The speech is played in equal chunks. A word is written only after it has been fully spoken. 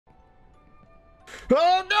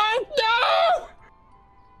Oh no! No!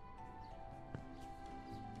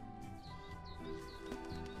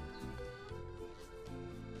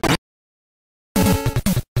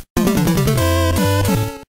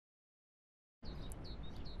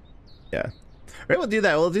 Yeah. All right, we'll do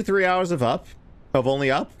that. We'll do 3 hours of only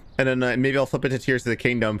up, and then maybe I'll flip it to Tears of the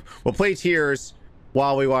Kingdom. We'll play Tears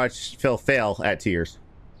while we watch Phil fail at Tears.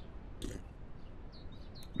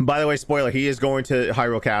 By the way, spoiler, he is going to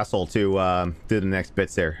Hyrule Castle to do the next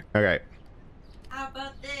bits there. Okay. How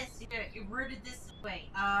about this? You worded this way.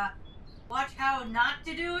 Watch how not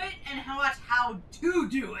to do it and watch how to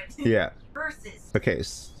do it. Yeah. Versus. Okay,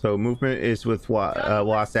 so movement is with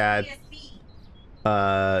Wasad.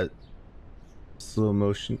 Slow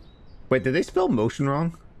motion. Wait, did they spell motion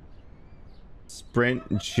wrong?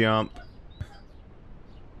 Sprint, jump,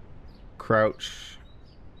 crouch.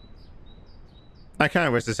 I kind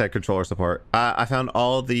of wish this had controller support. I found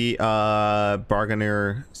all the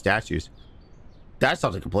Bargainer statues. That's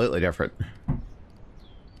something completely different.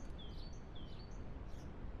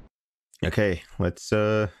 Okay, let's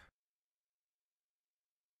see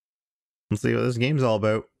what this game's all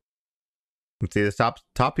about. Let's see the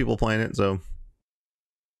top people playing it, so.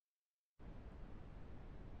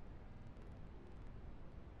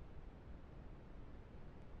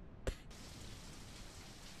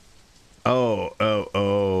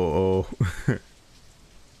 Oh.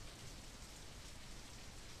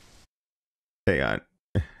 Hang on.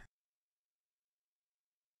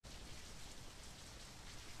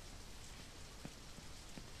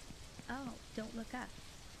 Oh, don't look up.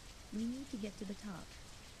 We need to get to the top.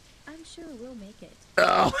 I'm sure we'll make it.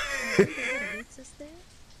 Oh. What awaits us there?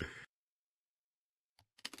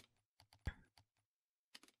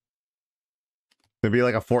 It'd be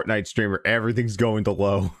like a Fortnite streamer. Everything's going to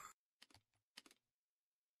low.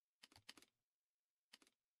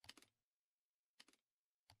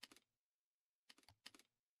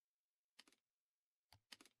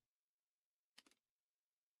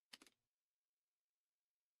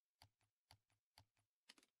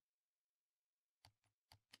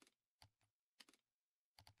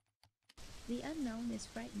 The unknown is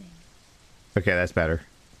frightening. Okay, that's better.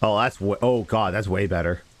 Oh, oh god, that's way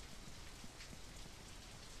better.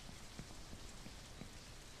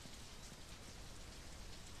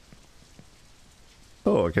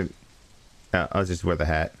 Oh, I can. Yeah, I'll just wear the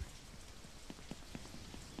hat.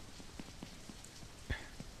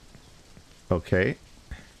 Okay.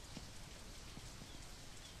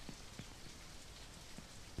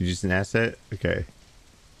 You just an asset? Okay.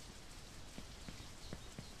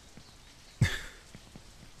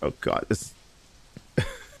 Oh god, this.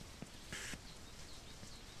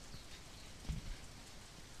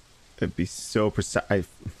 It'd be so precise.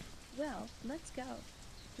 Well, let's go.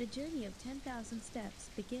 The journey of 10,000 steps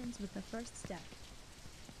begins with the first step.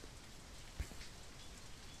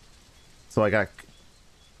 So I got.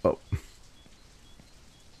 Oh.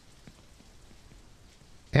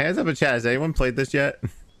 Hands up in chat. Has anyone played this yet?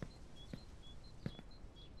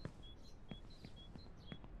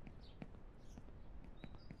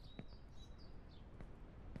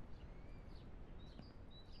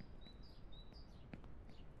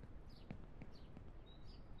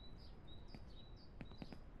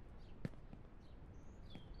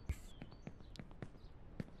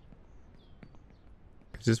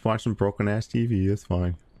 Just watching broken ass TV. That's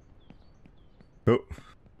fine. Oh.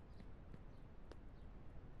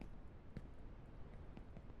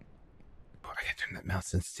 I gotta turn that mouse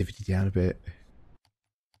sensitivity down a bit.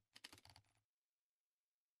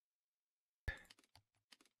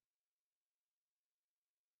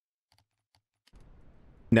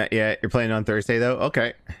 Not yet. You're playing on Thursday though?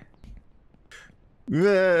 Okay.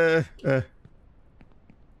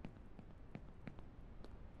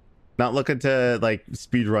 Not looking to like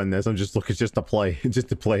speed run this. I'm just looking just to play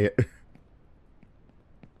it.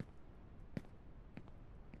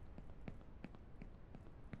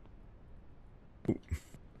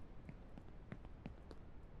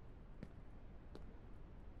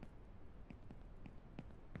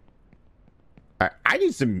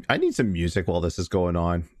 I need some music while this is going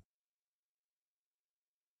on.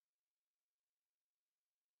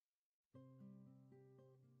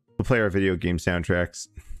 We'll play our video game soundtracks.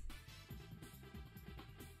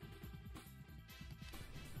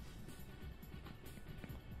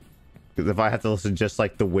 Because if I have to listen just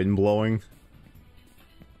like the wind blowing.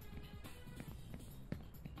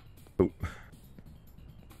 Oh.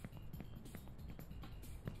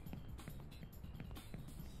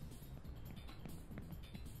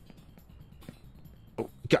 Oh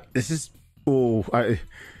god, this is. Oh,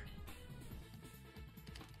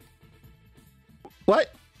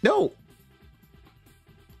 What? No.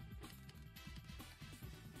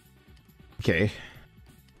 Okay.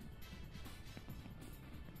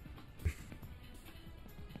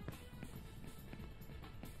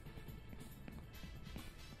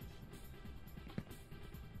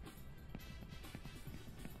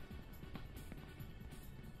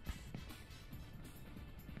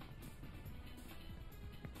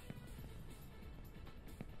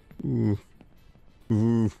 Ooh.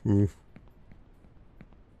 Ooh, ooh.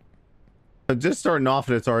 Just starting off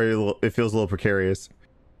and it's already it feels a little precarious.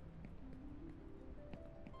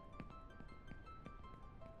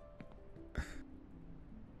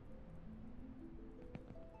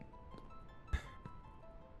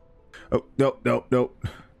 Oh, no, no, no.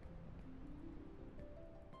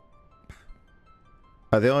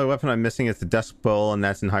 The only weapon I'm missing is the Dusk Bowl, and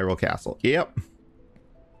that's in Hyrule Castle. Yep.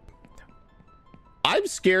 I'm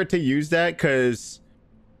scared to use that because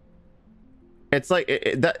it's like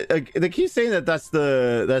they keep saying that that's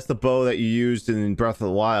the bow that you used in Breath of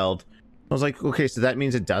the Wild. I was like, okay, so that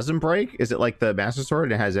means it doesn't break? Is it like the Master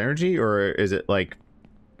Sword and it has energy, or is it like,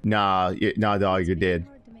 nah, nah, dog, you did. It's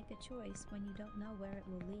hard to make a choice when you don't know where it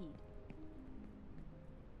will lead.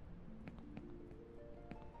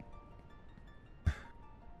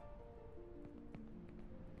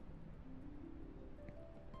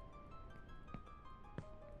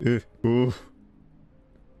 Ooh.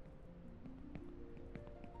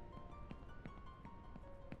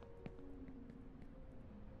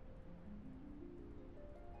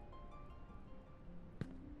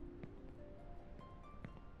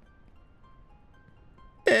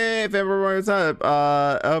 Hey, if everyone, what's up?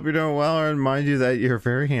 I hope you're doing well, and mind you that you're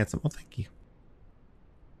very handsome. Well, thank you.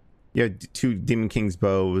 You have 2 Demon King's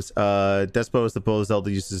bows. Death's bow is the bow Zelda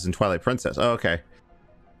uses in Twilight Princess. Oh, okay.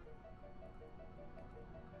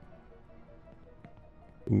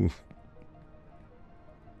 Ooh.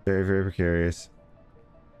 Very, very precarious.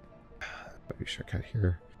 Maybe shortcut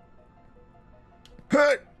here.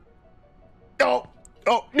 Hey! No!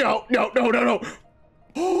 Oh, no, no, no, no, no!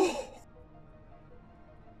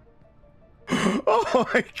 Oh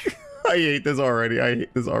my God. I hate this already. I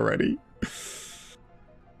hate this already.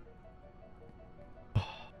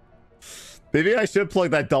 Maybe I should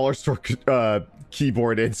plug that dollar store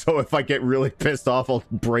keyboard in, so if I get really pissed off, I'll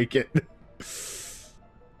break it.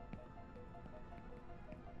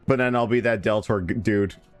 But then I'll be that Deltor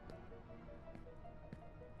dude.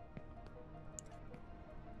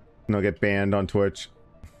 And I'll get banned on Twitch.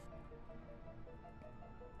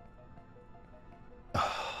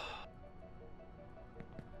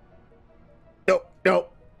 No, no.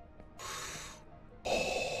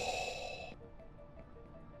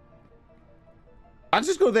 I'll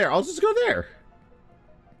just go there. I'll just go there.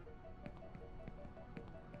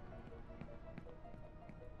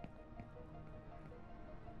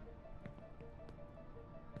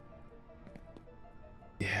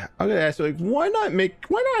 Yeah, I'm gonna ask you, like, why not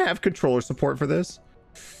have controller support for this?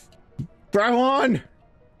 Drive on.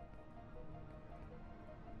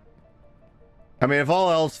 I mean, if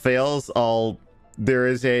all else fails, there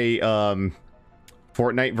is a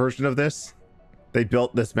Fortnite version of this. They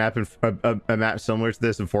built this map in a map similar to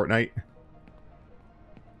this in Fortnite.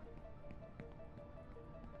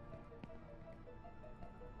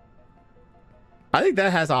 I think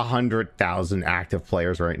that has 100,000 active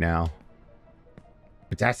players right now.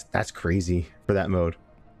 But that's crazy for that mode.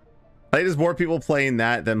 I think there's more people playing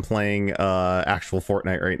that than playing actual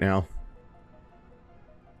Fortnite right now.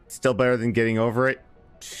 Still better than getting over it.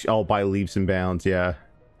 Oh, by leaps and bounds, yeah.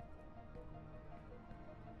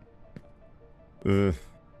 Ugh.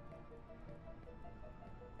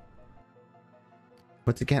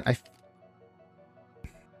 Once again,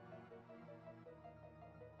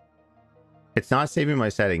 it's not saving my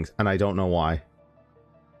settings, and I don't know why.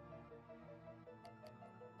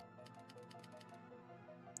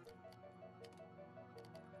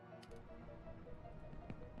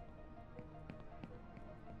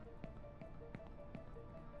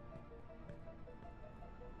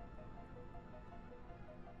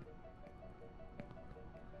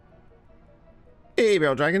 Hey,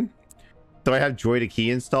 Barrel Dragon. Do I have Joy to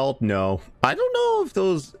Key installed? No. I don't know if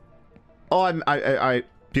those... Oh, I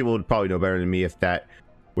people would probably know better than me if that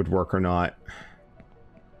would work or not.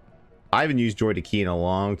 I haven't used Joy to Key in a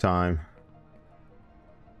long time.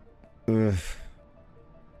 Ugh.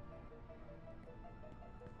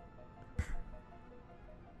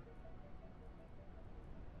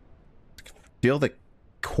 Feel the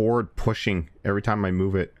cord pushing every time I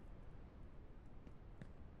move it.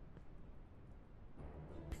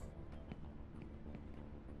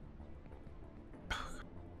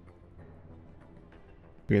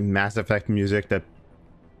 Mass Effect music that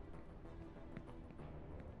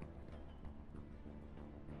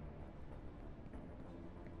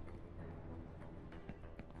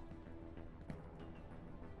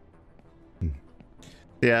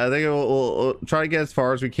Yeah, I think we'll try to get as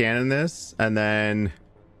far as we can in this, and then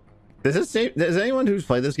does it save? Does anyone who's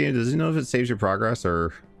played this game, does he know if it saves your progress,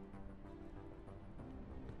 or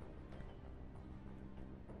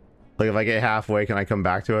like if I get halfway, can I come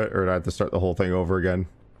back to it, or do I have to start the whole thing over again?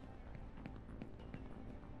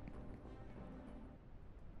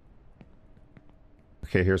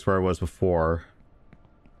 Okay, here's where I was before,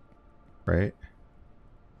 right?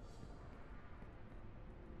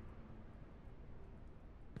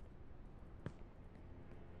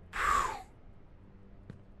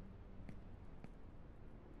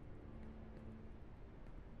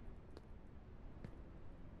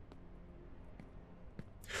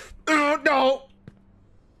 Oh, no!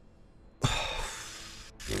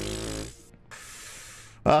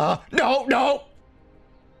 No, no!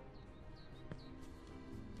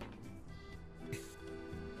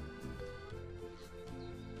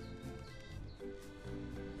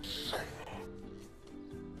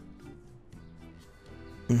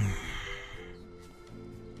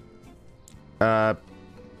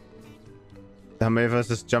 How many of us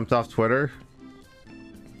just jumped off Twitter?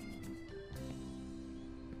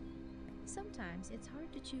 Sometimes it's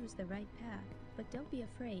hard to choose the right path, but don't be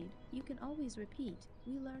afraid. You can always repeat.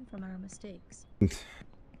 We learn from our mistakes. There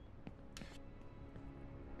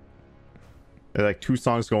are like 2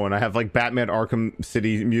 songs going. I have like Batman Arkham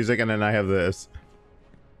City music, and then I have this.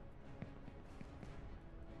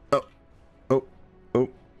 Oh, oh, oh,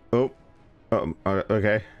 oh.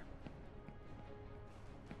 Okay.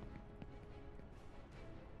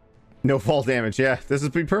 No fall damage. Yeah, this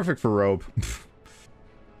would be perfect for Robe.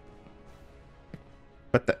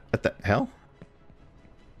 What the hell?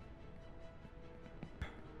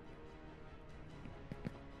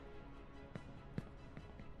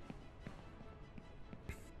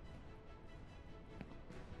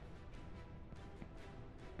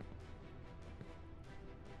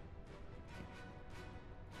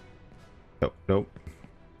 Nope, nope.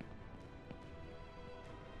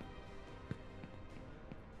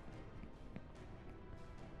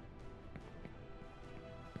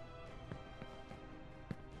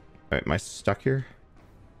 Alright, am I stuck here?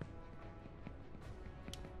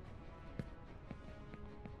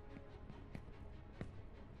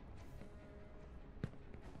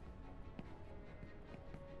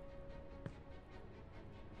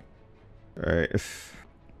 Alright.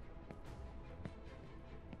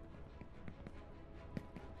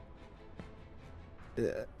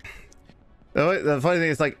 The funny thing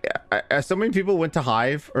is, like, so many people went to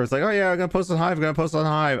Hive, or it's like, oh yeah, I'm gonna post on Hive, I'm gonna post on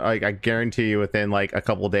Hive. Like, I guarantee you, within like a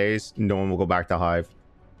couple days, no one will go back to Hive.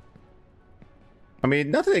 I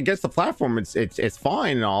mean, nothing against the platform; it's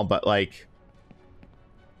fine and all, but like,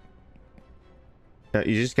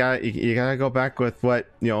 you just you gotta go back with what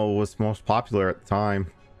was most popular at the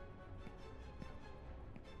time.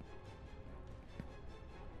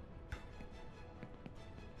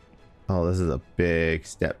 Oh, this is a big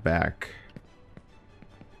step back.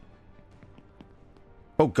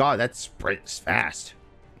 Oh god, that sprints fast.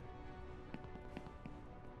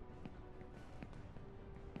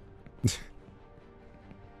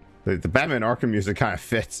 The Batman Arkham music kind of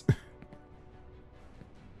fits.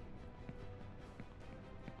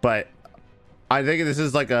 But I think this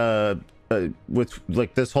is like with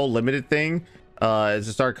like this whole limited thing, it's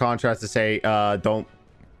a stark contrast to say don't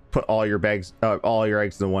put all your eggs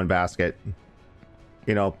in one basket.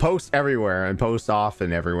 Post everywhere and post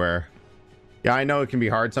often everywhere. Yeah, I know it can be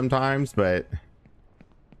hard sometimes, but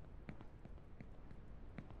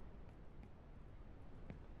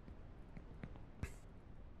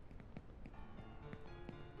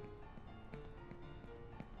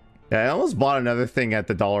yeah, I almost bought another thing at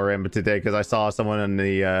the Dollarama today because I saw someone on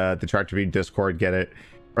the Tractor Beam Discord get it,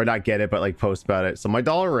 or not get it, but like post about it. So my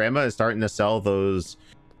Dollarama is starting to sell those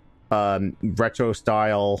retro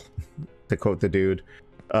style, to quote the dude,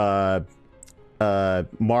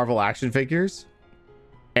 Marvel action figures,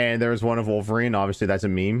 and there's one of Wolverine. Obviously that's a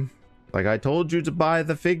meme, like, I told you to buy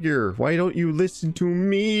the figure, why don't you listen to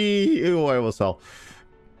me? Ew, I will sell.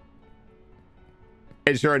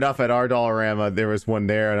 And sure enough, at our Dollarama there was one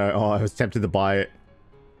there, and I was tempted to buy it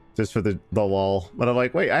just for the lol, but I'm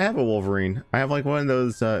like, wait, I have a Wolverine. I have like one of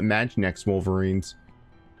those Imaginext Wolverines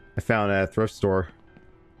I found at a thrift store.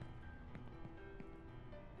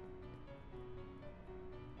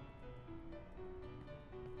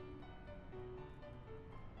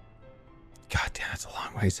 God damn, that's a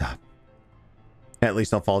long ways up. At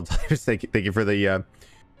least I'll follow. Thank you for the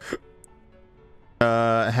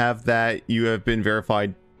have that you have been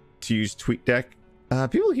verified to use TweetDeck.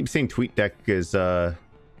 People keep saying TweetDeck is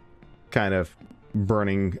kind of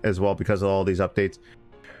burning as well because of all these updates.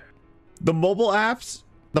 The mobile apps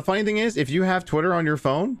the funny thing is, if you have Twitter on your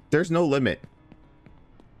phone, there's no limit.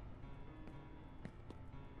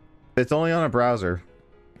 It's only on a browser.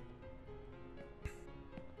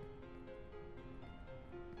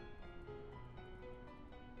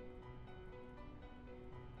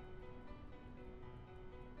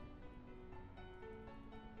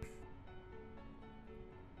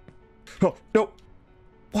 Oh, no.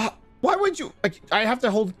 Why would you? I have to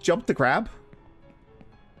hold jump to grab?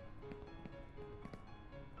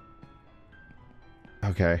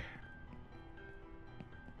 Okay.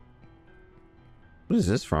 What is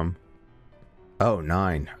this from? Oh,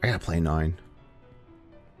 9. I gotta play 9.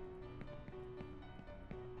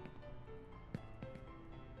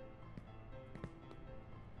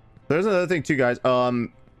 There's another thing too, guys.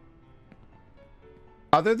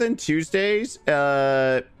 Other than Tuesdays,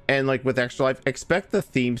 and like with Extra Life, expect the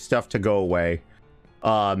theme stuff to go away.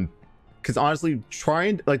 Because honestly,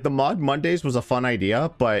 trying like the mod Mondays was a fun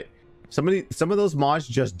idea, but some of those mods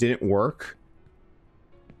just didn't work.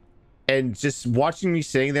 And just watching me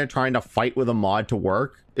sitting there trying to fight with a mod to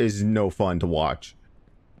work is no fun to watch.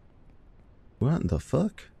 What the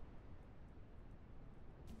fuck?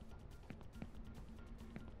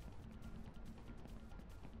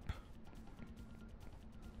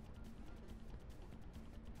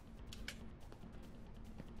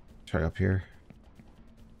 Try up here.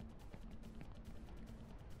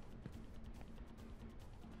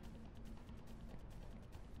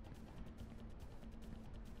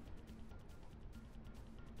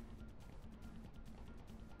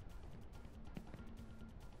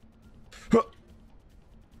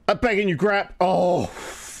 I'm begging you, grab. Oh,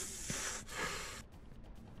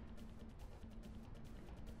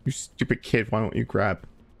 you stupid kid! Why don't you grab?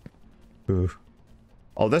 Ooh.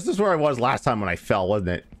 Oh, this is where I was last time when I fell, wasn't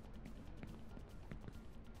it?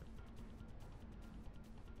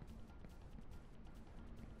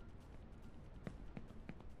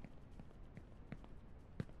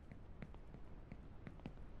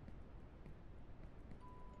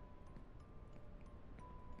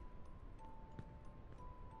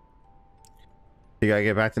 You gotta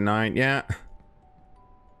get back to 9. Yeah.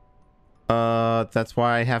 That's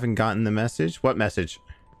why I haven't gotten the message. What message?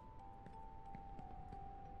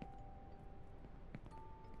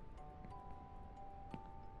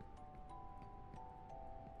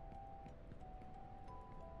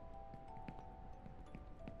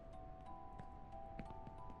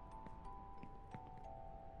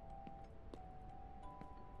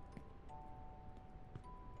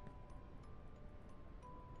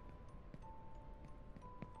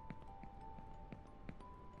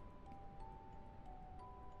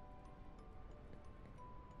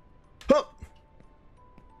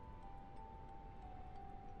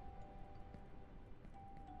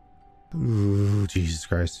 Ooh, Jesus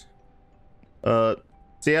Christ. So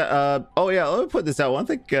yeah, oh yeah, let me put this out. I want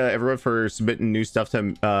to thank everyone for submitting new stuff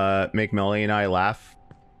to make Melanie and I laugh.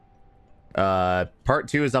 Part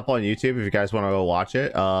 2 is up on YouTube if you guys want to go watch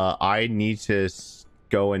it. I need to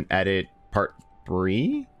go and edit part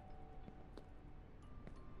 3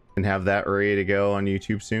 and have that ready to go on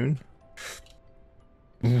YouTube soon.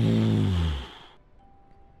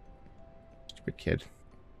 Stupid kid.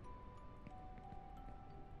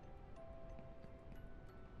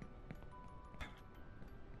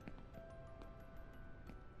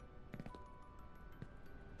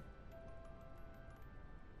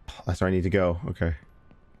 That's where I need to go. Okay.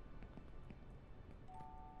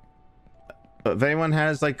 If anyone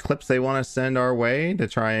has like clips they want to send our way to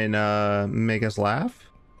try and make us laugh,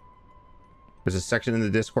 there's a section in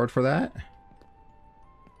the Discord for that.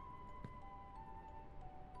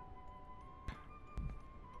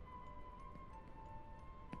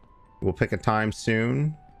 We'll pick a time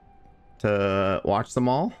soon to watch them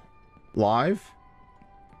all live.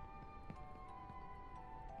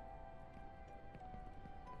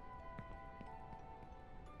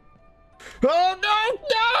 Oh no,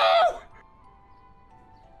 no!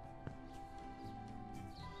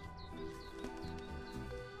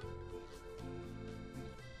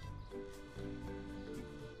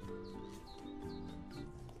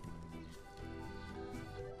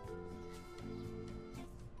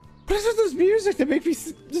 What is with this music that make me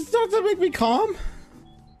starts to make me calm?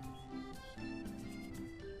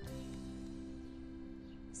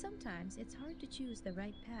 Sometimes it's hard to choose the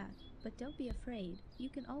right path, but don't be afraid. You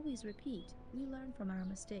can always repeat. We learn from our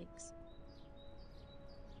mistakes.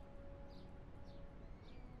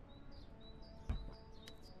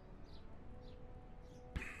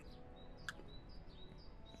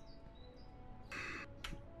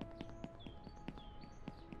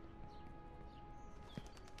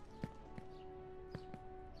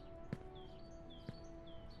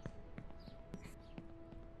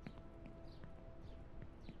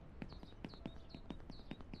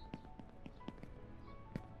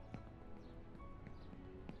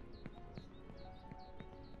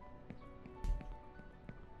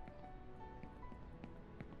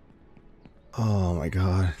 Oh my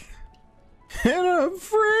god. And I'm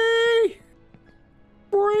free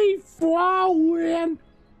falling.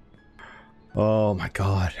 Oh my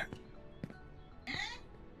god.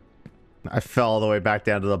 I fell all the way back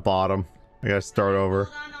down to the bottom. I gotta start over.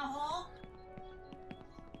 Hold on a hole.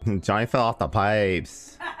 Johnny fell off the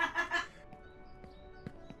pipes.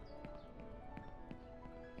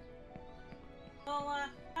 Well,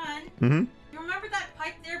 hon, Mm-hmm. you remember that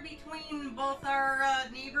pipe there between both our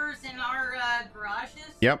neighbors and our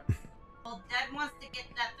garages? Yep. Well, Dad wants to get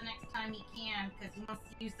that the next time he can, because he wants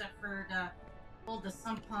to use that for the hold the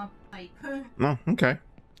sump pump pipe. I'm Oh, okay.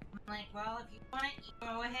 like, well, if you want it, you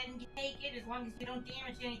go ahead and you take it, as long as you don't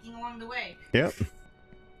damage anything along the way. Yep.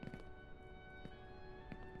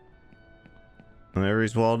 Whenever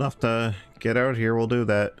he's well enough to get out here, we'll do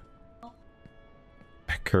that.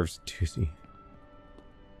 That curve's juicy.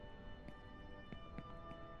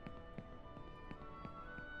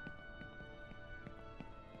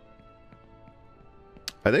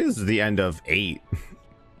 I think this is the end of 8.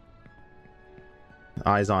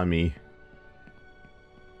 Eyes on me.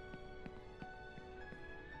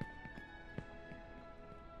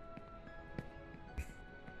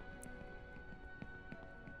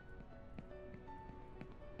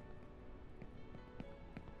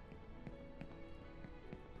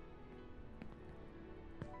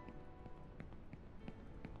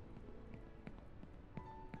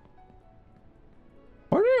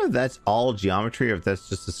 I wonder if that's all geometry or if that's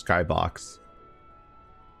just a skybox.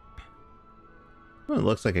 Well, it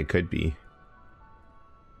looks like it could be.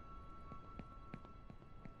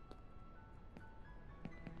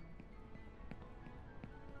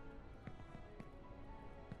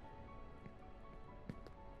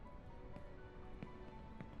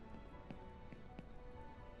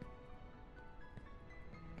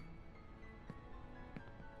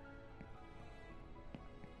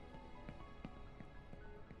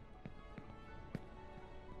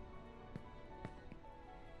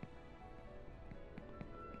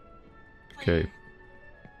 Okay.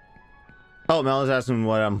 Oh, Mel is asking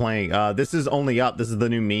what I'm playing. This is Only Up. This is the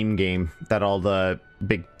new meme game that all the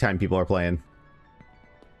big time people are playing.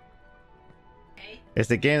 Okay. It's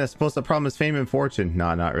the game that's supposed to promise fame and fortune.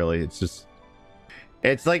 No, not really. It's just,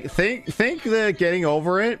 it's like think the getting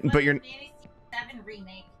over it, but you're, Fantasy 7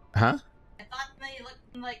 remake. huh? I thought they looked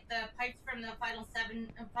like the pipes from the Final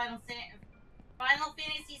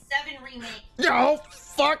Fantasy 7 remake. No,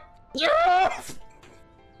 fuck. Yeah.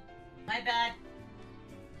 My bad.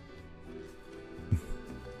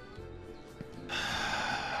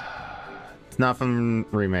 It's not from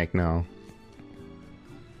remake, no.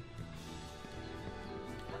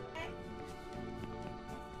 Okay.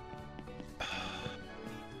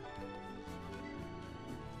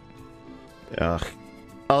 Ugh.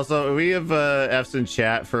 Also, we have F's in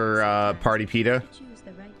chat for Party PETA. Choose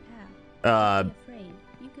the right path. Don't be afraid.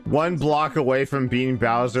 You can One always block repeat away from beating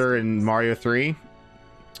Bowser in Mario 3.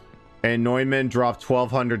 And Neumann dropped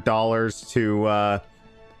 $1,200 to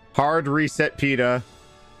hard reset PETA.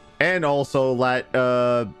 And also let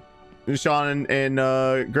Sean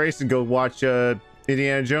and Grayson go watch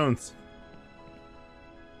Indiana Jones.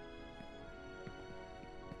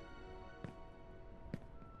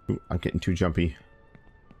 Ooh, I'm getting too jumpy.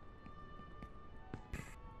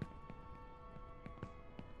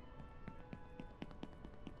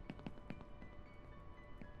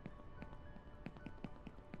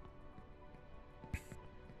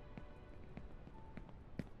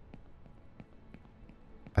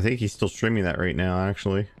 I think he's still streaming that right now,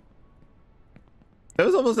 actually. It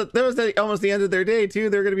was almost almost the end of their day too.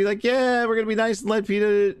 They're gonna be like, yeah, we're gonna be nice and let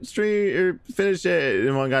PETA stream or finish it.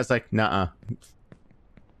 And one guy's like, nah.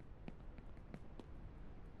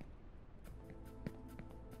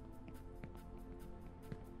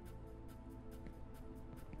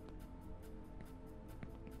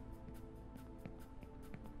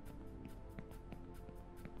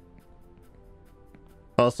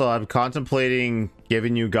 Also, I'm contemplating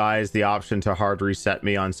giving you guys the option to hard reset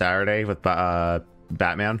me on Saturday with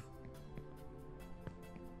Batman.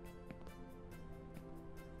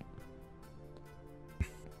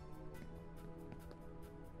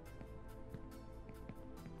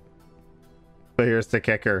 But here's the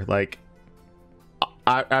kicker, like,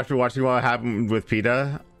 after watching what happened with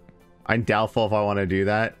PETA, I'm doubtful if I want to do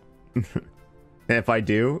that. And if I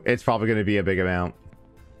do, it's probably going to be a big amount.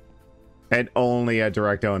 And only a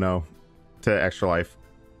direct oh-no to Extra Life.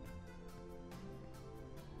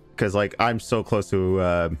 Because, like, I'm so close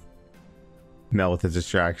to Mel with the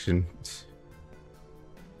distraction.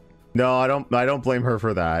 No, I don't blame her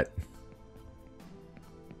for that.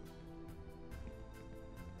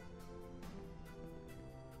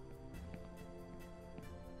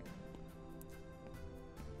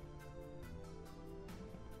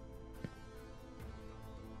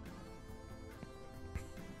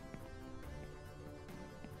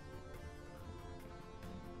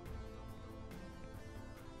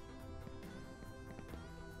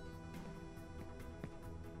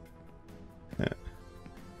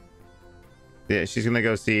 Yeah, she's gonna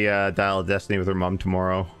go see Dial of Destiny with her mom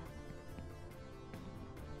tomorrow.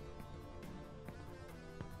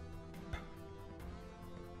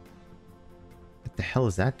 What the hell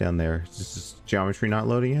is that down there? Is this just geometry not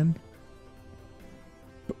loading in?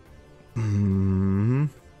 Hmm.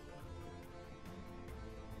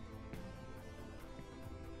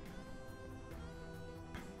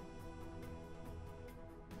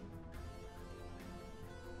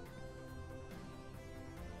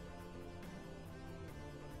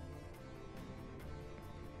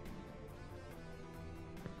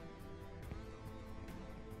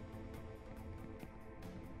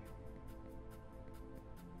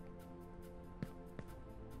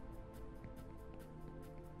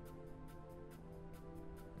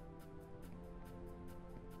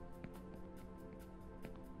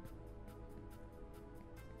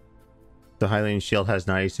 The Hylian shield has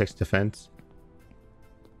 96 defense.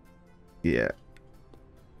 Yeah.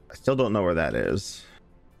 I still don't know where that is.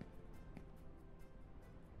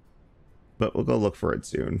 But we'll go look for it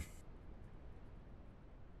soon.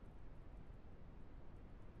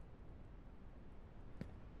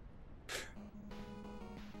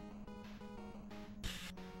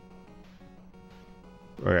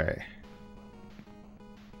 All right.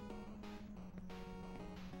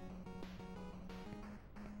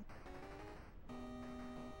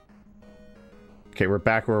 Okay, we're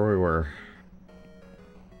back where we were.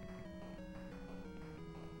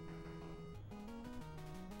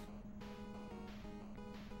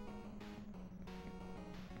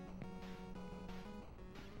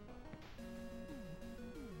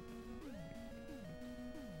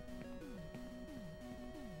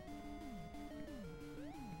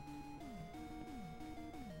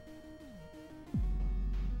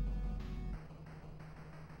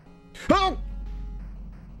 Oh!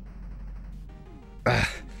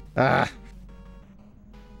 Ah.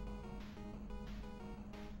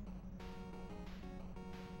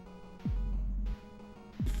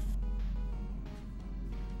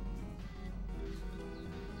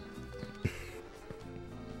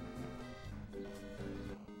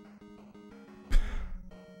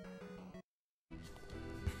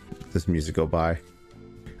 This music go by.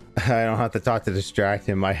 I don't have to talk to distract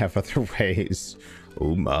him. I have other ways.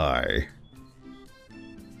 Oh my.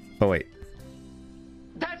 Oh wait.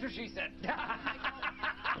 That's what she said.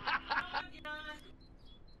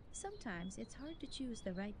 Sometimes it's hard to choose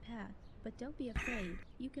the right path, but don't be afraid.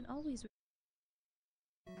 You can always.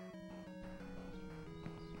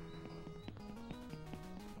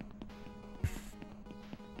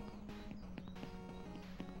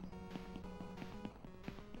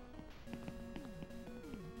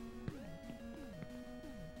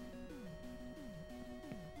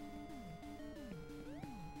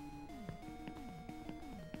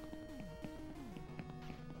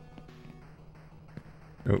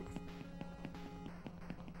 Oh.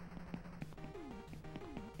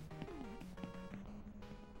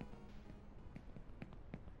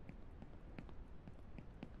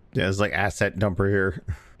 Yeah, it's like asset dumper here.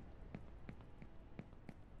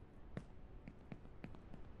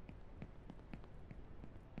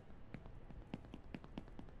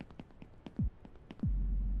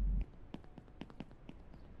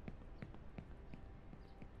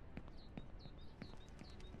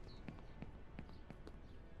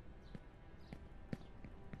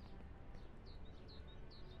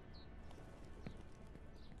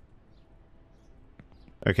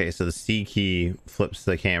 Okay, so the C key flips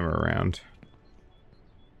the camera around.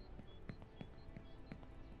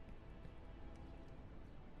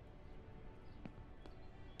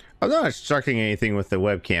 I'm not obstructing anything with the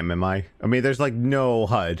webcam, am I? I mean, there's like no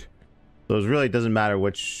HUD. So it really doesn't matter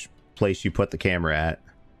which place you put the camera at.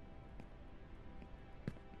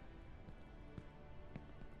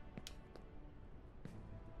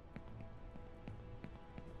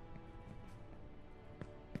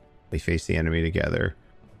 They face the enemy together.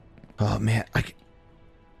 Oh man,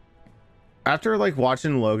 after like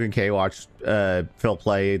watching Logan K watch Phil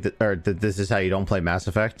play This Is How You Don't Play Mass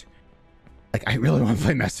Effect, like I really want to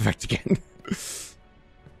play Mass Effect again.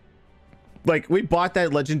 Like we bought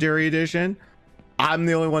that Legendary Edition. I'm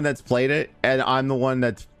the only one that's played it, and I'm the one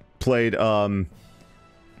that's played I've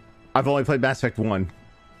only played Mass Effect 1.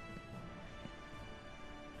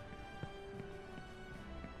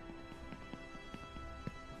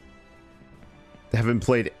 Haven't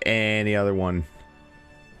played any other one.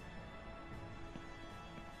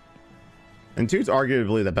 And 2's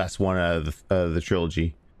arguably the best one out of the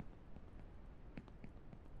trilogy.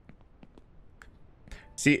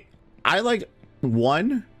 See, I liked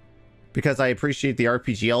 1 because I appreciate the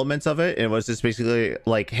RPG elements of it. And it was just basically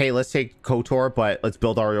like, hey, let's take KOTOR, but let's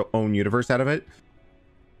build our own universe out of it.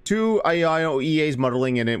 2, I know EA's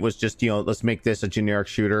muddling in it was just, you know, let's make this a generic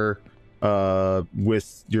shooter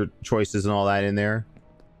with your choices and all that in there.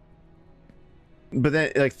 But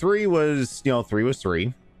then like 3 was, you know, 3 was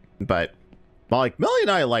 3. But like Melly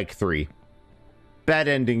and I like 3. Bad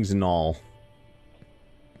endings and all.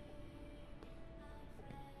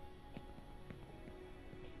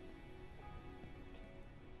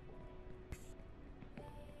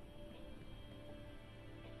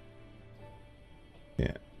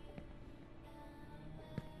 Yeah.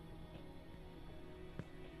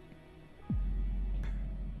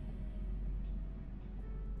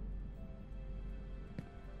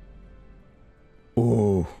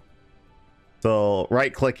 Ooh. So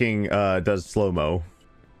right clicking does slow-mo.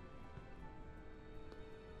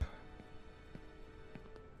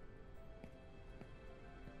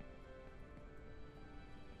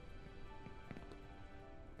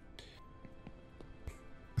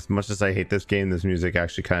 As much as I hate this game, this music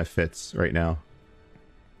actually kind of fits right now.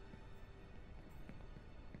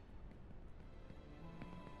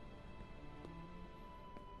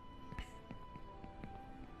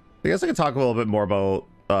 I guess I could talk a little bit more about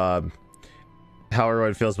how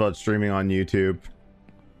everyone feels about streaming on YouTube.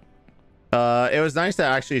 It was nice to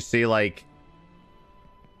actually see, like,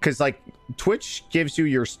 because like Twitch gives you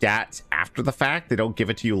your stats after the fact. They don't give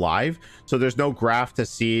it to you live, so there's no graph to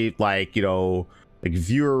see, like, you know, like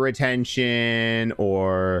viewer retention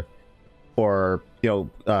or you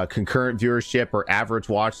know, concurrent viewership or average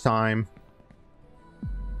watch time.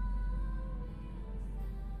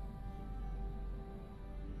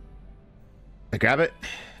 I grab it.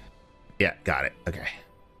 Yeah, got it. Okay.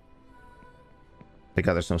 Thank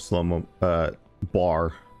God there's no slow-mo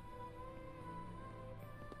bar.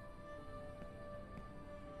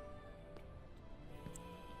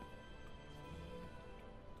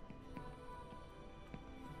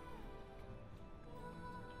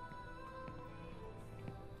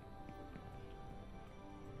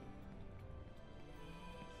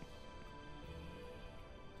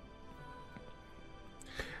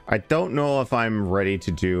 I don't know if I'm ready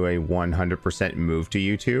to do a 100% move to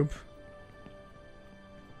YouTube.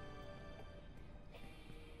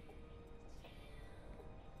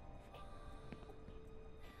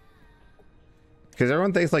 Because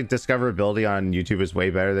everyone thinks like discoverability on YouTube is way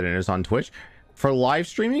better than it is on Twitch. For live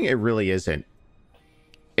streaming, it really isn't.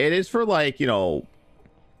 It is for, like, you know,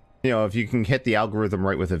 if you can hit the algorithm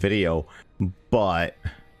right with a video, but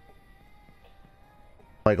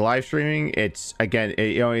like live streaming, it's, again,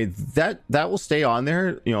 you know, that will stay on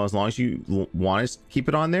there, you know, as long as you want to keep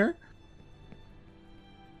it on there.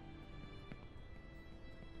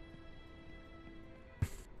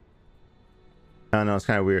 I don't know, it's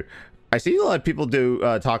kind of weird. I see a lot of people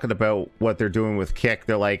talking about what they're doing with Kick.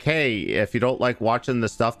 They're like, hey, if you don't like watching the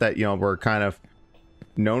stuff that, you know, we're kind of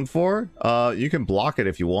known for, you can block it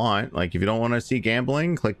if you want. Like, if you don't want to see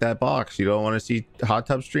gambling, click that box. You don't want to see hot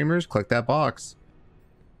tub streamers, click that box.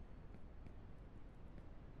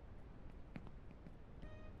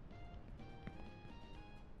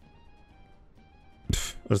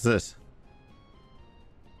 What's this?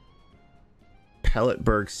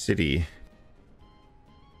 Pelletberg City.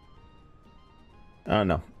 I don't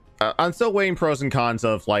know. I'm still weighing pros and cons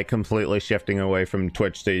of, like, completely shifting away from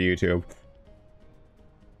Twitch to YouTube.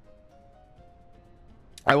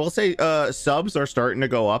 I will say subs are starting to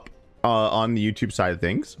go up on the YouTube side of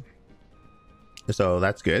things, so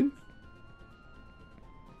that's good.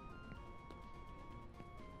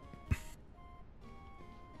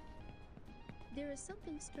 There is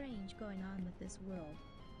something strange going on with this world,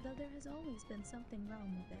 though there has always been something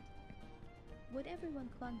wrong with it. What everyone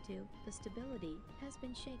clung to, the stability, has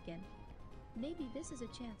been shaken. Maybe this is a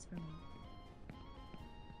chance for me.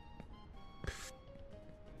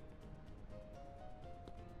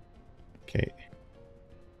 Okay.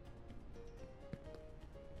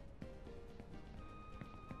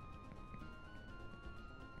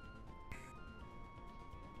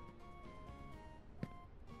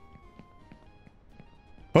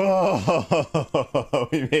 Oh,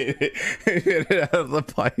 we made it. We made it out of the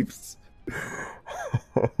pipes.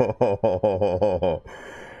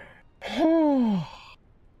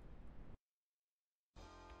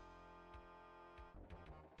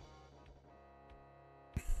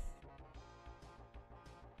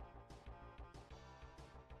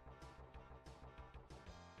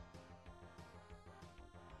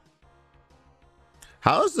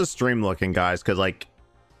 How's the stream looking, guys? Because like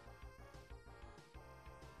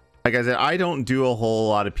I said, I don't do a whole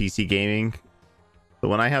lot of PC gaming. But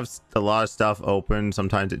when I have a lot of stuff open,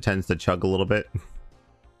 sometimes it tends to chug a little bit.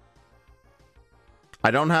 I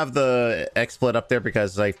don't have the XSplit up there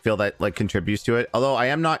because I feel that like contributes to it. Although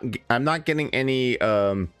I'm not getting any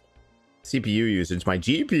CPU usage. My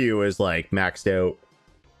GPU is like maxed out.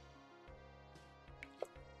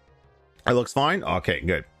 It looks fine. Okay,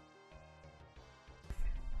 good.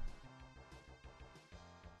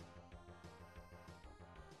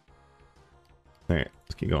 All right,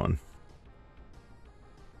 let's keep going.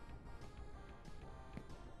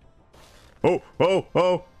 Oh, oh,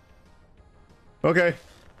 oh. Okay,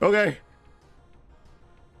 okay.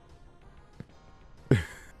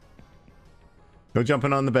 No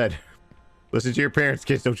jumping on the bed. Listen to your parents,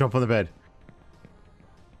 kids. Don't jump on the bed.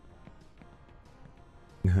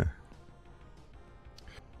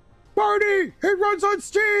 Marty, it runs on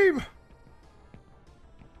steam.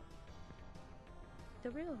 The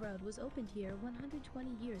railroad was opened here 120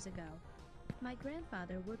 years ago. My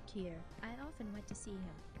grandfather worked here. I often went to see him.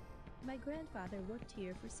 My grandfather worked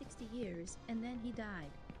here for 60 years, and then he died.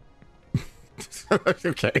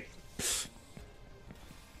 Okay.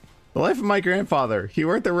 The life of my grandfather. He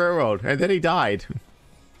worked the railroad, and then he died.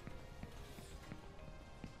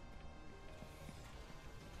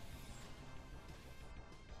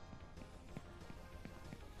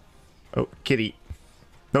 Oh, kitty.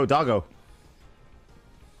 No, doggo.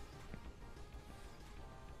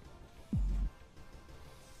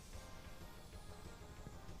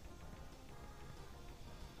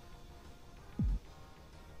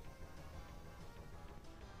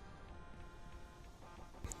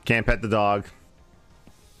 Can't pet the dog.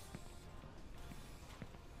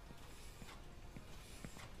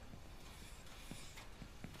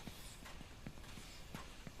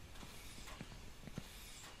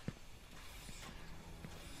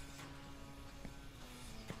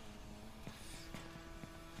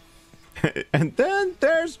 And then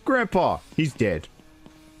there's Grandpa. He's dead.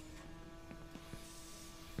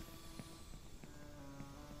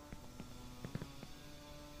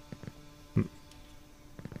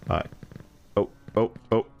 Oh, oh,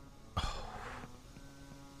 oh.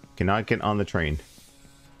 Cannot get on the train.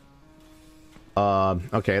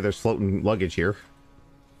 Okay, there's floating luggage here.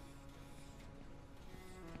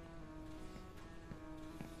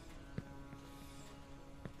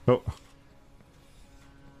 Oh.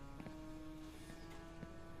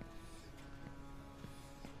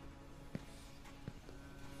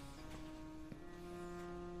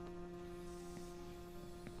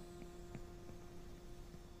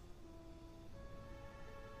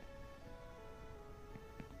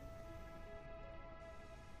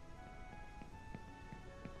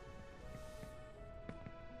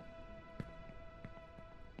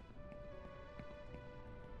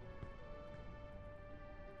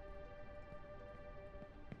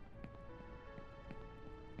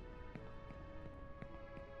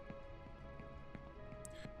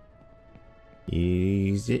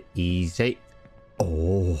 Easy, easy.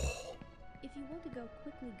 Oh. If you want to go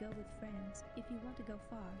quickly, go with friends. If you want to go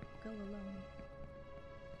far, go alone.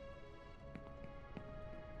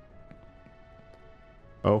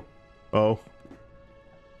 Oh. Oh.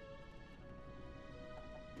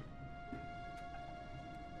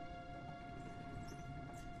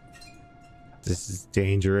 This is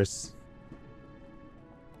dangerous.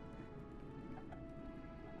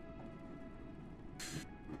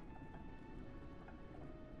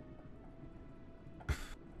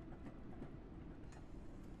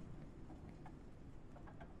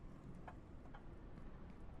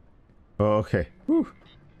 Okay. Whew.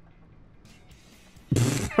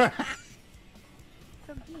 From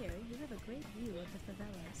here, you have a great view of the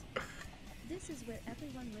favelas. This is where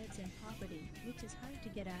everyone lives in poverty, which is hard to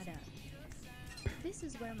get out of. This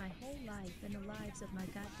is where my whole life and the lives of my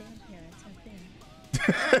goddamn parents have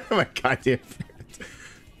been. My goddamn parents.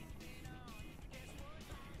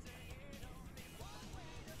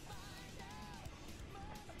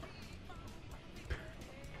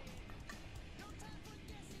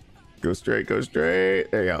 Go straight, go straight.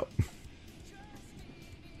 There you go.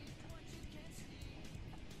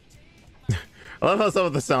 I love how some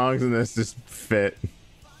of the songs in this just fit.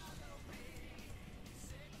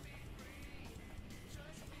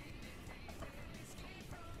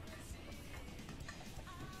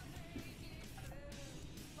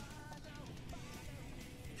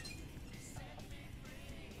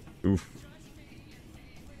 Oof.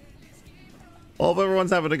 Hope everyone's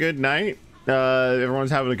having a good night. Everyone's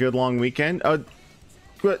having a good long weekend.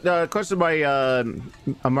 Question by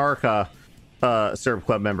America Serb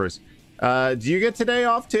Club members. Do you get today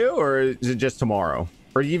off too, or is it just tomorrow?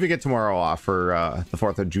 Or do you even get tomorrow off for the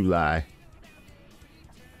 4th of July?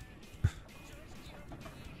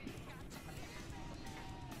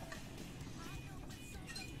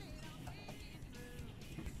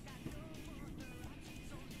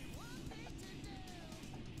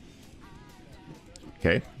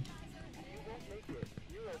 Okay. You won't make it.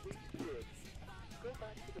 You're a weak kid. Go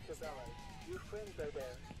back to the favelas. Your friends are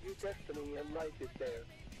there. Your destiny and life is there.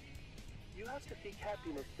 You have to seek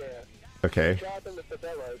happiness there. Okay. Job in the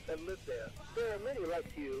favelas and live there. There are many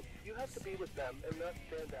like you. You have to be with them and not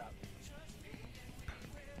stand out.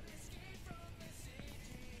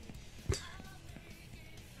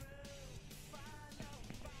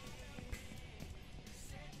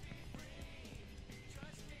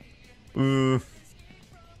 Mm.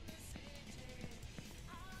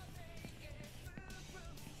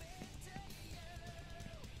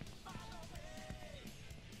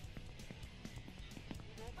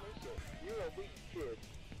 You're a weak kid.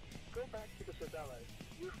 Go back to the favelas.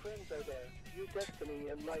 Your friends are there. Your destiny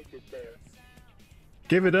and life is there.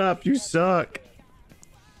 Give it up. You suck.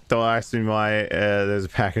 Don't ask me why there's a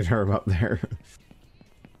pachyderm up there.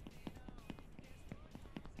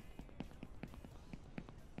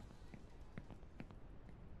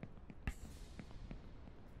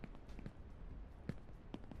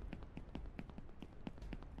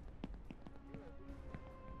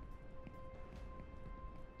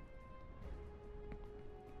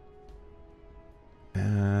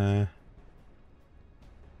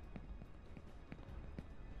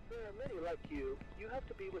 There are many like you. You have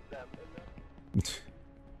to be with them and not...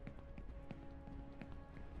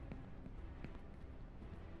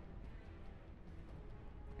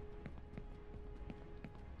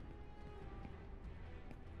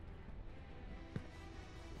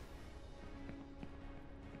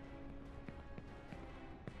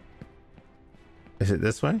 Is it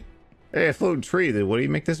this way? Hey, a floating tree. What do you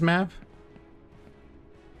make this map?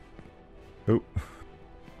 Oh.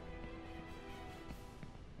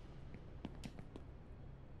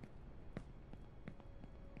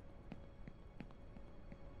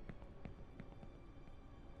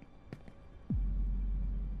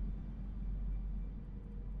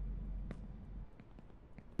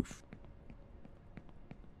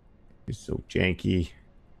 It's so janky.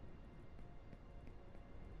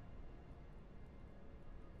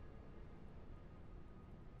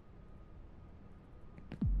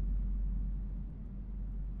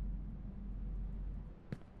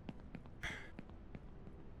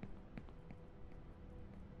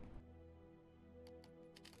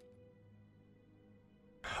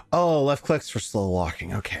 Oh, left clicks for slow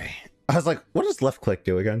walking. Okay. I was like, what does left click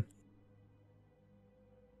do again?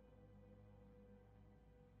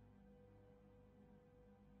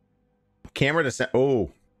 Camera to center.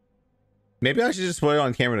 Oh. Maybe I should just put it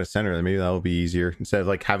on camera to center. Maybe that will be easier instead of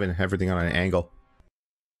like having everything on an angle.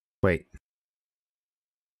 Wait.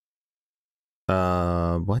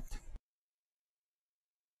 What?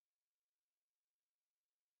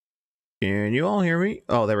 Can you all hear me?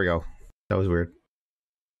 Oh, there we go. That was weird.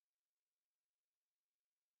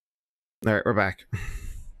 All right, we're back.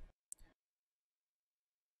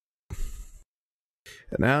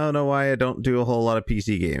 And I don't know why I don't do a whole lot of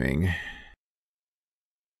PC gaming.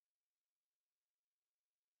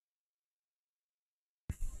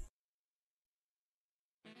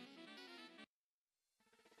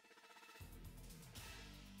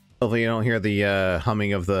 Hopefully you don't hear the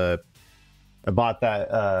humming of the... I bought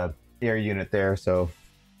that air unit there, so...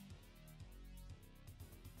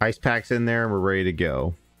 Ice pack's in there and we're ready to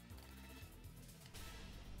go.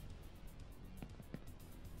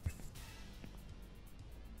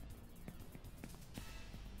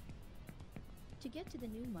 To get to the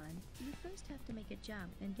new one, you first have to make a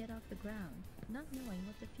jump and get off the ground, not knowing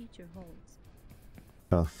what the future holds.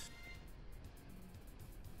 Oh.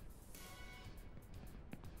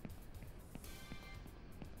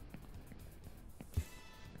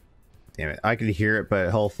 Damn it. I could hear it, but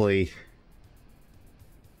hopefully...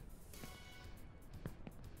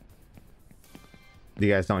 you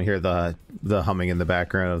guys don't hear the humming in the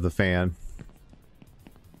background of the fan.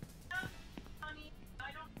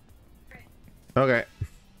 Okay.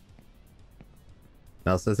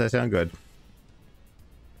 Mel says that sound good.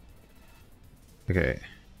 Okay.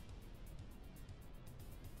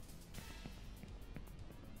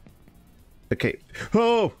 Okay.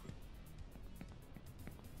 Oh!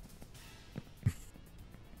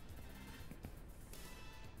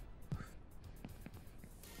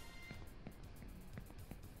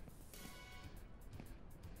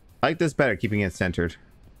 I like this better, keeping it centered.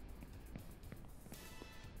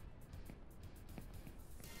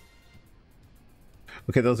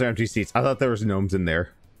 Okay, those are empty seats. I thought there was gnomes in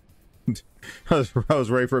there. I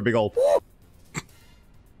was ready for a big old...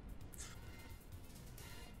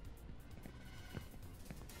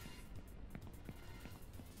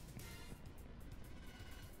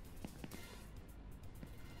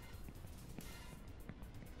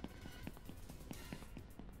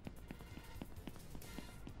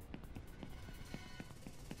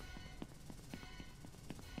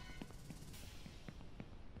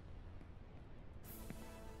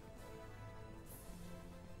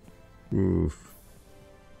 Oof.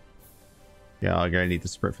 Yeah, I'm gonna need the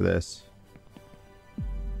sprint for this.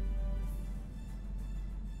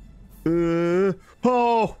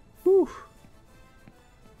 Oh! Whew.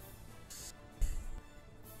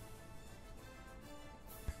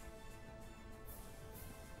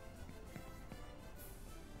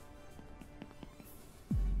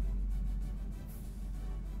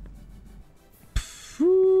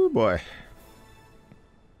 Ooh, boy.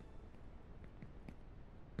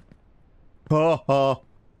 Oh, oh.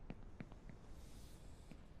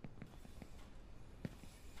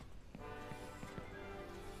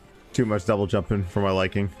 Too much double jumping for my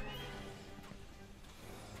liking.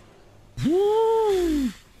 My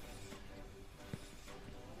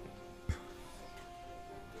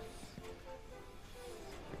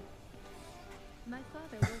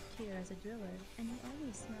father worked here as a driller, and he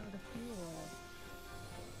always smelled of fuel oil.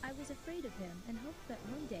 I was afraid of him and hoped that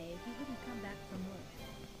one day he wouldn't come back from work.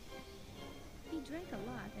 He drank a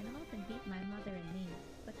lot and often beat my mother and me,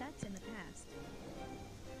 but that's in the past.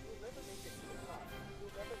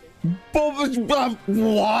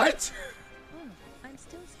 What? Oh, I'm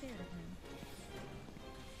still scared of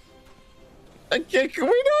him. Okay, can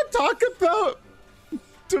we not talk about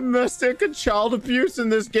domestic and child abuse in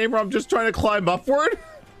this game where I'm just trying to climb upward?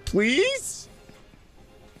 Please?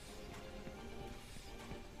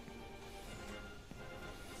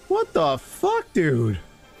 What the fuck, dude?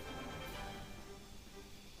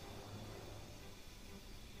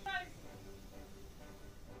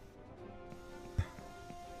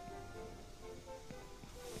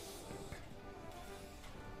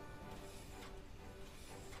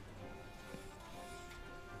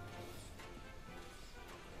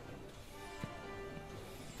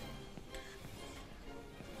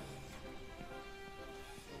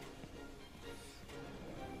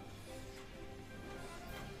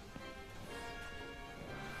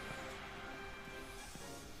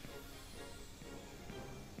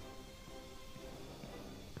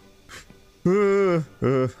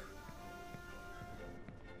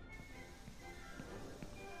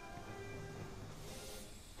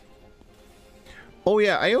 Oh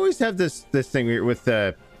yeah, I always have this thing with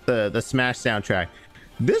the Smash soundtrack.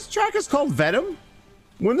 This track is called Venom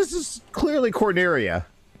when this is clearly Corneria.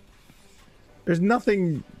 There's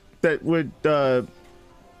nothing that would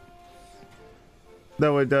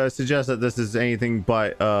suggest that this is anything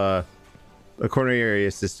but a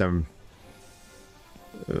Corneria system.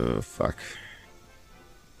 Oh fuck.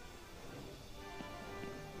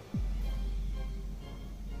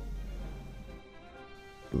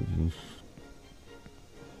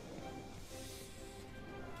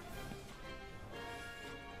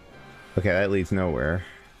 Okay, that leads nowhere.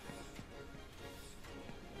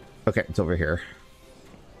 Okay, it's over here.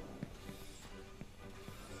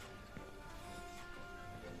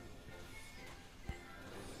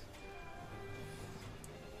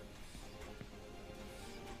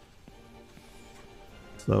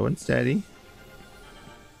 Slow and steady.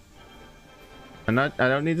 I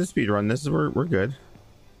don't need the speed run. This is we're good.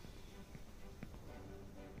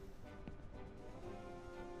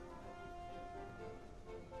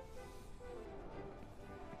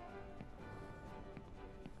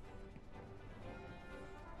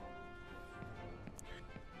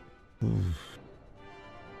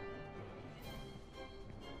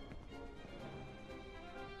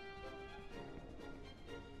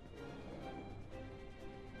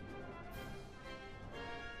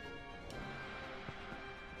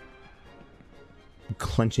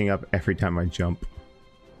 Clenching up every time I jump.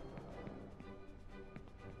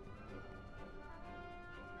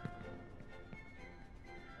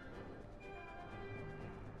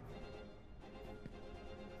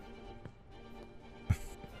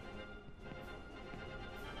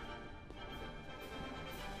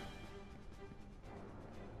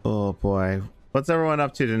 Oh boy, what's everyone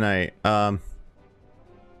up to tonight? You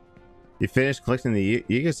finished collecting the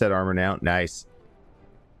Yiga set armor now. Nice.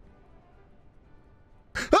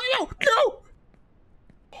 Oh, no!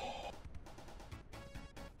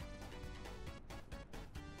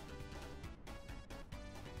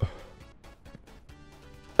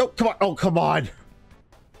 Oh, come on. Oh, come on.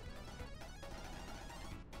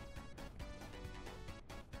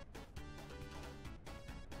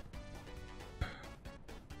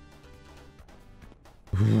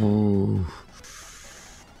 Ooh.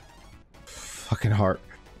 Fucking heart.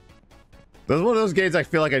 This is one of those games I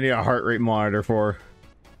feel like I need a heart rate monitor for.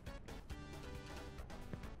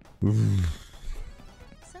 Some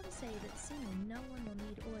say that soon no one will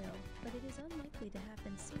need oil, but it is unlikely to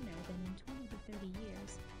happen sooner than in 20 to 30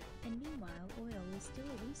 years. And meanwhile, oil is still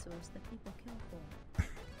a resource that people kill for.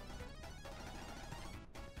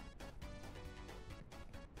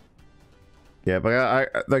 Yeah, but I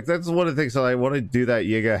like that's one of the things that I want to do, that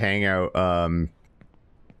Yiga hangout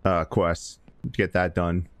quest to get that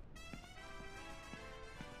done.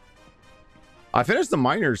 I finished the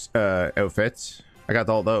miners outfits. I got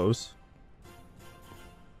all those.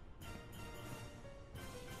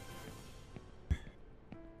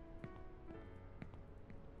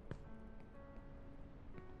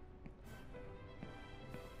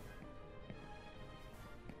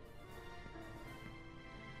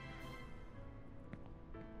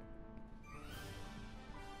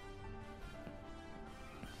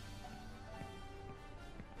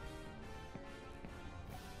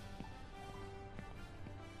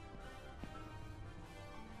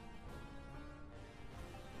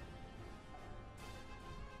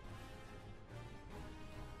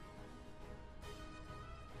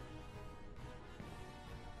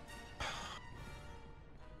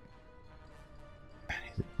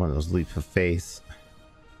 One of those leap of faith.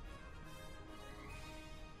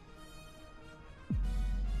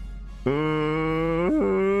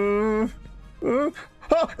 Oh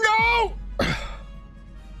no!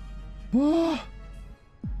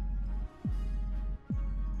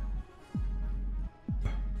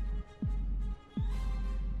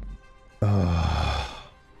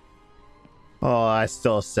 Oh, I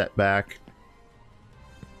still a setback.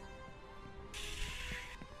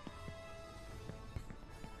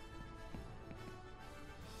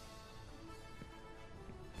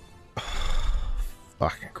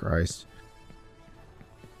 Fucking Christ.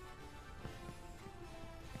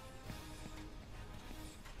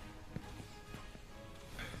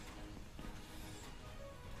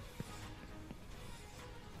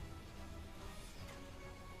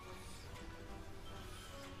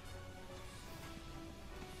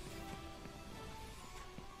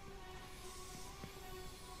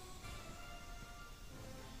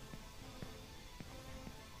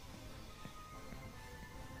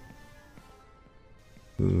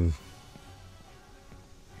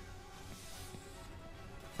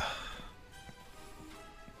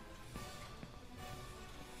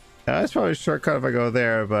 That's probably a shortcut if I go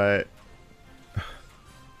there, but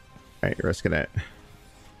I ain't risking it.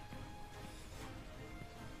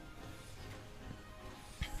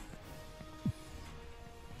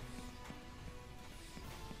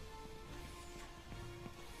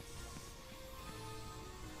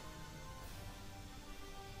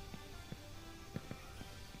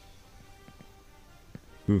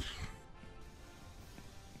 Oof.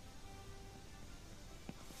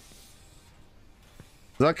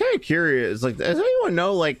 So I'm kind of curious, like, does anyone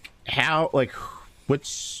know, like, how, like, which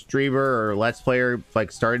streamer or let's player,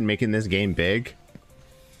 like, started making this game big?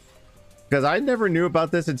 Because I never knew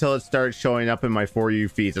about this until it started showing up in my For You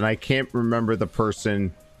feeds, and I can't remember the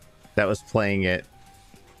person that was playing it.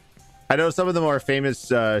 I know some of the more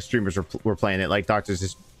famous streamers were playing it, like Dr.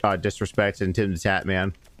 Disrespect and Tim the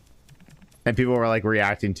Tatman. And people were, like,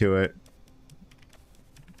 reacting to it.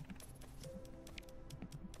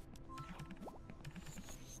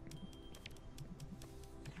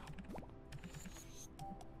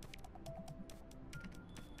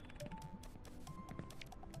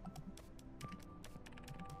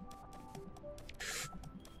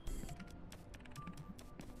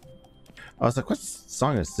 I was like, what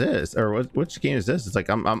song is this? Or which game is this? It's like,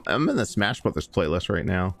 I'm in the Smash Brothers playlist right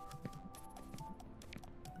now.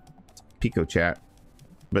 Pico chat.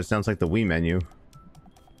 But it sounds like the Wii menu.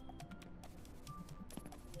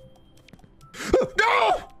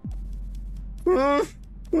 No!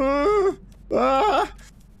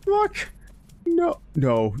 Fuck! No,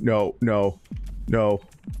 no, no, no, no.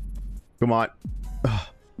 Come on.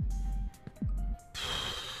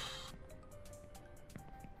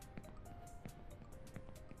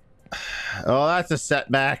 Oh, that's a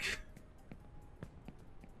setback.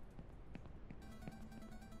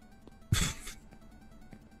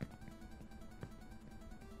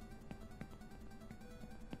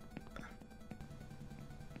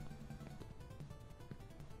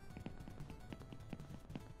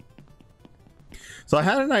 So I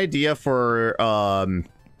had an idea for a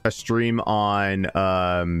stream on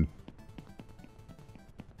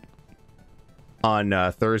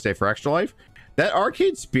Thursday for Extra Life. That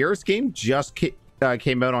Arcade Spirits game just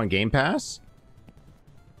came out on Game Pass,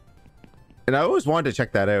 and I always wanted to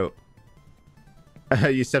check that out.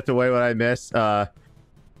 You stepped away when I missed. A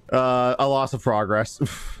loss of progress.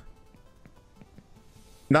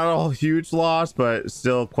 Not a huge loss, but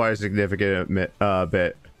still quite a significant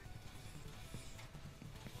bit.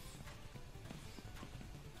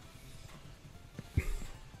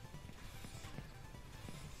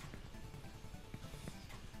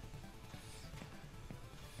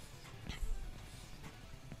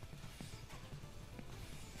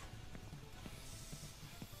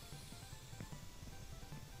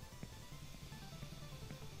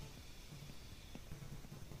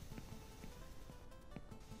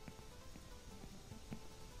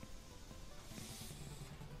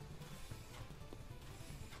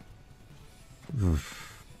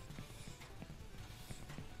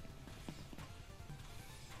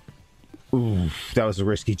 Ooh, that was a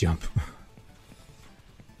risky jump.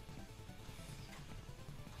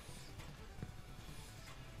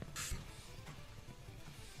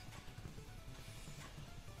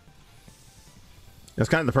 That's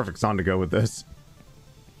kind of the perfect song to go with this.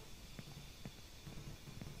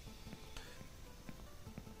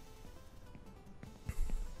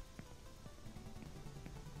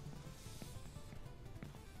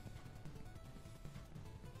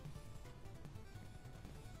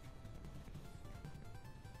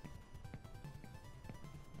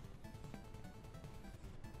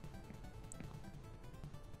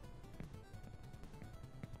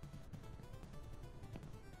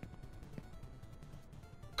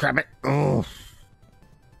 Grab it. Oh.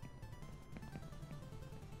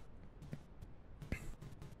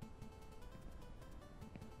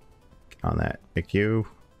 On that. Thank you.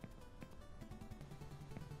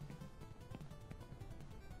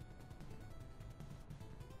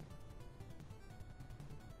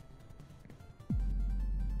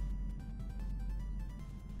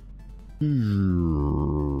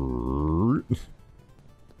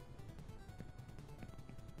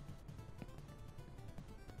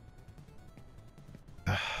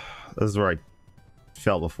 This is where I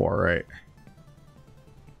fell before, right?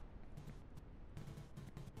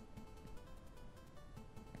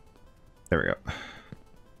 There we go.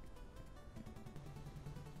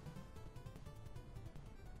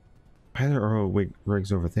 Why are there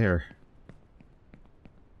rigs over there?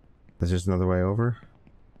 Is there another way over?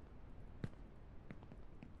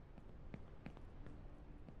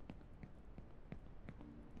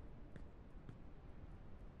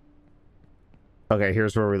 Okay,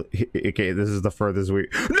 here's where we... Okay, this is the furthest we...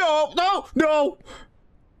 No! No! No!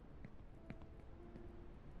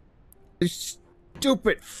 This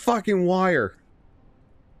stupid fucking wire.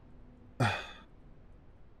 Maybe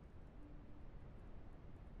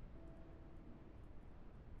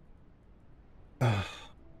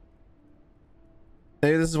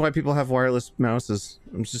this is why people have wireless mouses.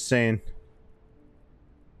 I'm just saying.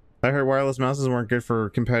 I heard wireless mouses weren't good for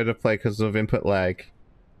competitive play because of input lag.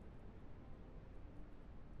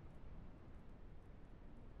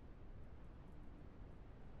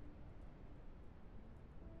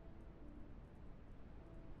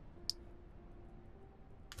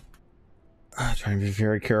 Trying to be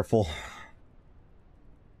very careful.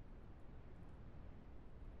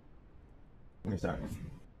 Sorry.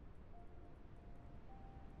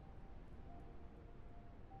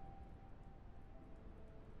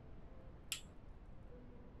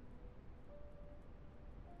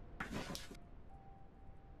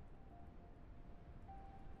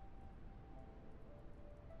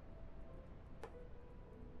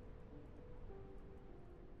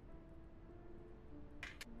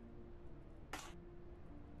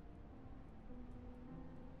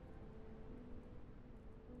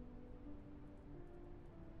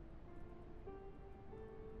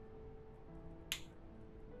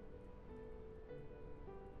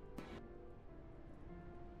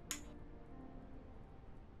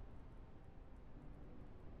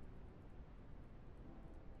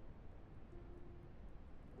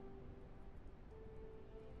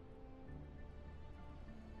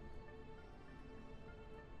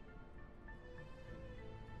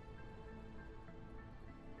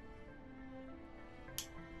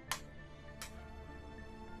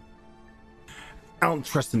 I don't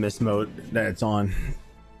trust the mist mode that it's on.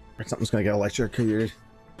 Or something's gonna get electrocuted.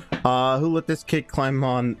 Who let this kid climb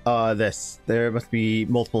on this? There must be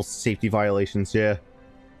multiple safety violations, yeah.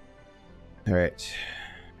 Alright.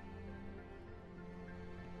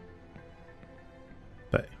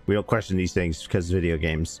 But we don't question these things because of video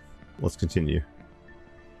games. Let's continue.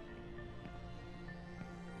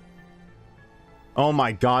 Oh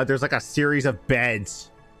my god, there's like a series of beds.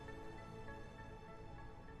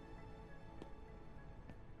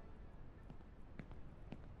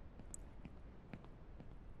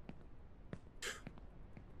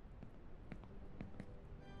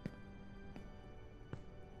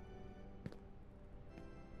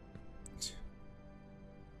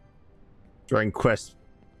 Dragon Quest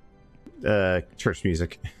church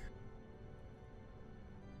music.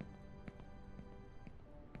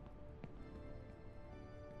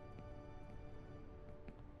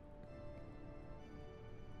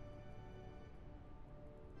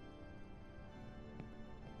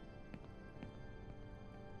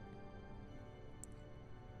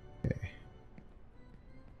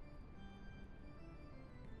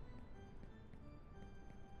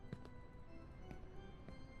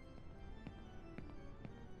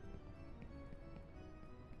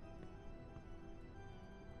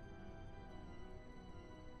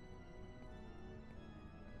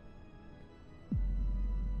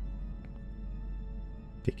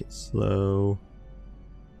 Take it slow.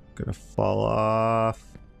 Gonna fall off.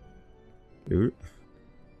 Ooh.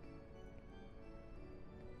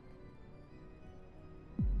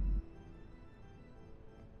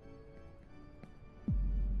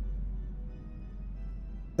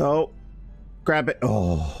 Oh, grab it.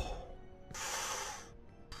 Oh.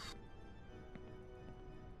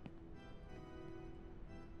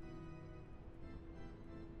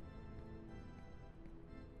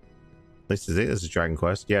 At least is it? This is Dragon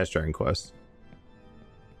Quest. Yeah, it's Dragon Quest.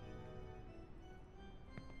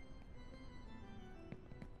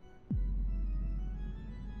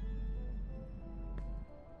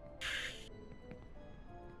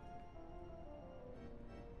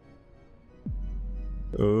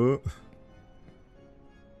 Oh.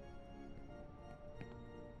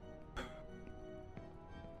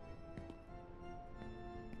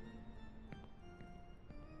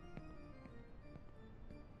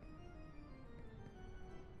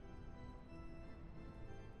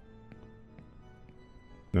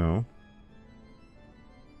 No.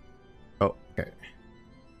 Oh, okay.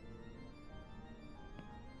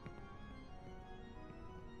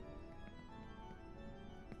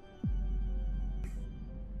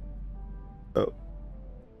 Oh.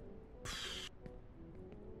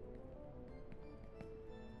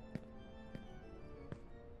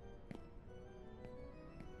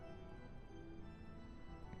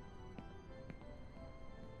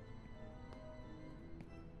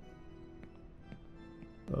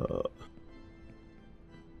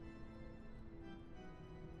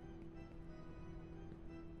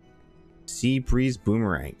 Sea Breeze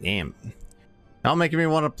Boomerang. Damn. Now making me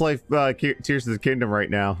want to play Tears of the Kingdom right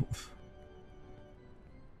now.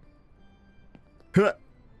 Huh.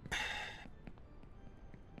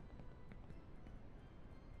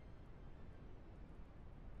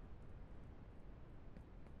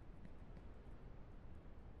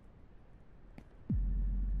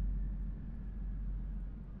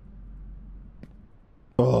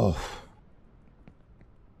 Oh.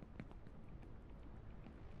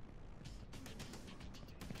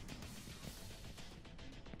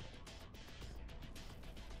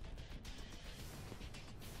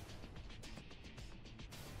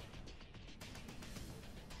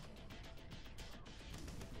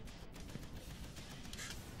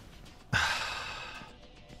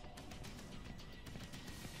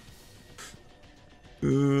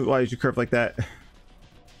 Why did you curve like that?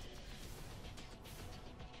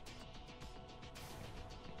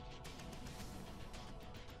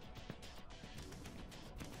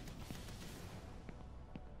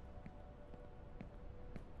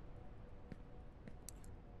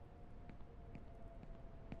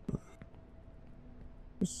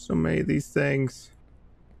 There's so many of these things.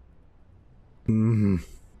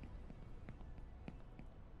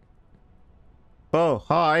 Oh,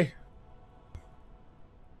 hi.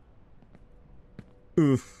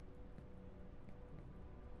 Oof.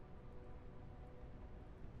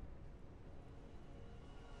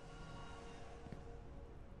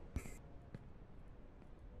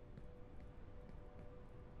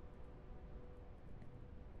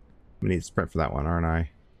 I need to sprint for that one, aren't I?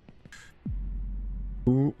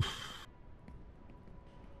 Ooh.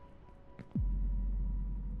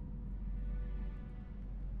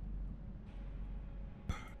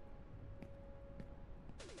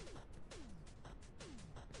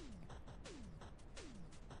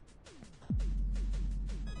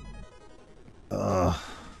 Ugh.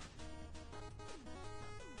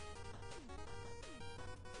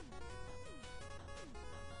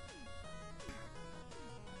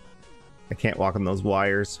 I can't walk on those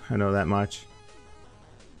wires. I know that much.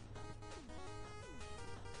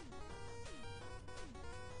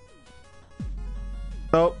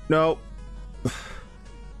 Oh, no.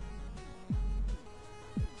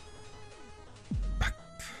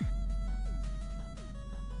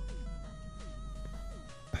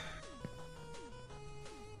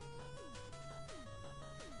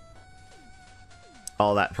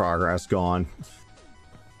 All that progress gone.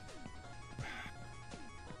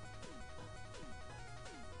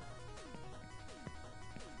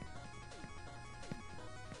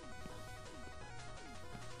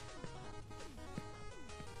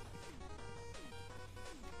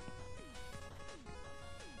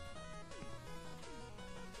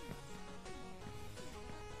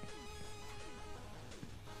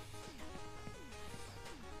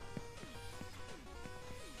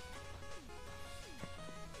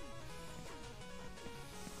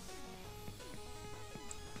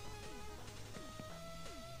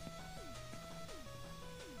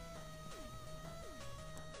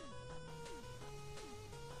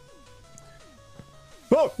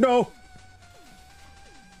 Oh, no.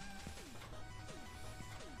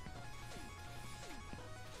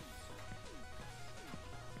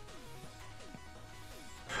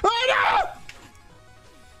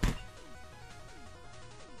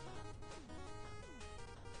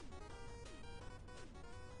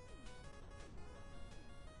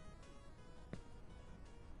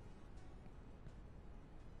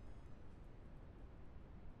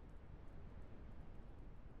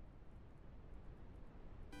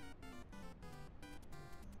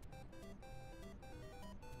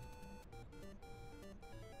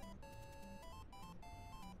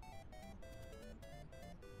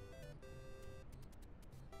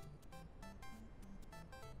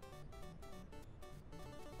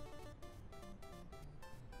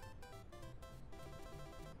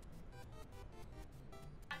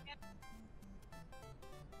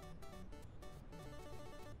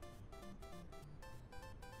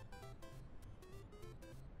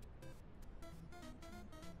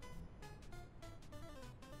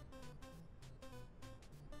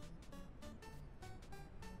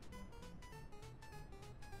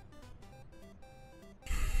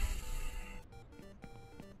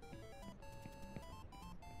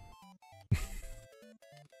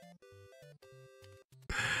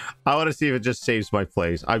 I want to see if it just saves my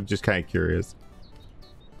place. I'm just kind of curious.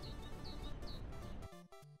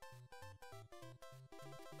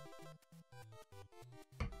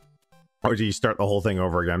 Or do you start the whole thing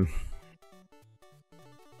over again?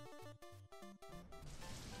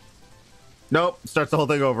 Nope, starts the whole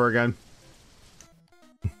thing over again.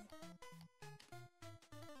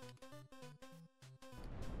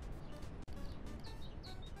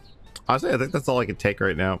 Honestly, I think that's all I can take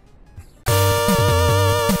right now.